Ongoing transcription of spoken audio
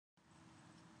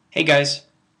Hey guys,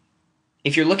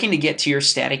 if you're looking to get to your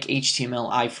static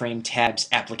HTML iframe tabs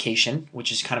application,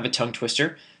 which is kind of a tongue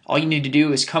twister, all you need to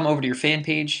do is come over to your fan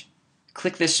page,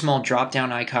 click this small drop down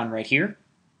icon right here,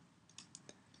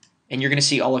 and you're going to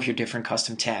see all of your different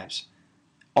custom tabs.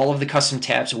 All of the custom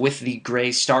tabs with the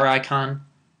gray star icon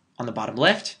on the bottom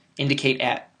left indicate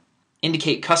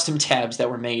custom tabs that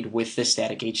were made with this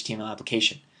static HTML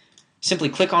application. Simply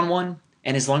click on one,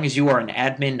 and as long as you are an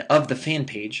admin of the fan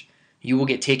page, you will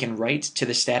get taken right to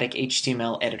the static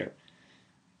HTML editor.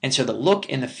 And so the look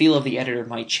and the feel of the editor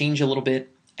might change a little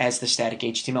bit as the static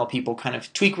HTML people kind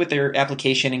of tweak with their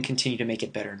application and continue to make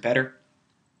it better and better.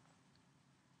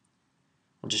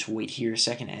 We'll just wait here a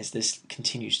second as this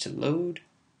continues to load.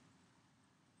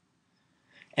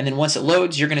 And then once it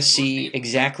loads, you're going to see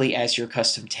exactly as your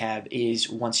custom tab is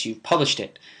once you've published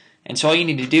it. And so all you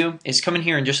need to do is come in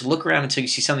here and just look around until you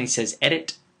see something that says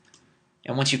Edit.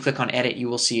 And once you click on Edit, you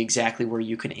will see exactly where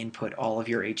you can input all of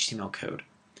your HTML code.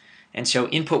 And so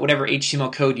input whatever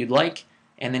HTML code you'd like,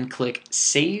 and then click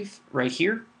Save right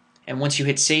here. And once you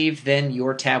hit Save, then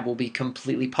your tab will be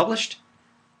completely published.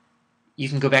 You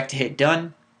can go back to hit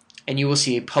Done, and you will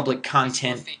see a public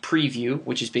content preview,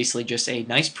 which is basically just a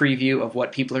nice preview of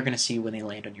what people are going to see when they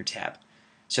land on your tab.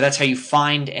 So that's how you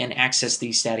find and access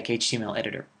the static HTML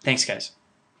editor. Thanks, guys.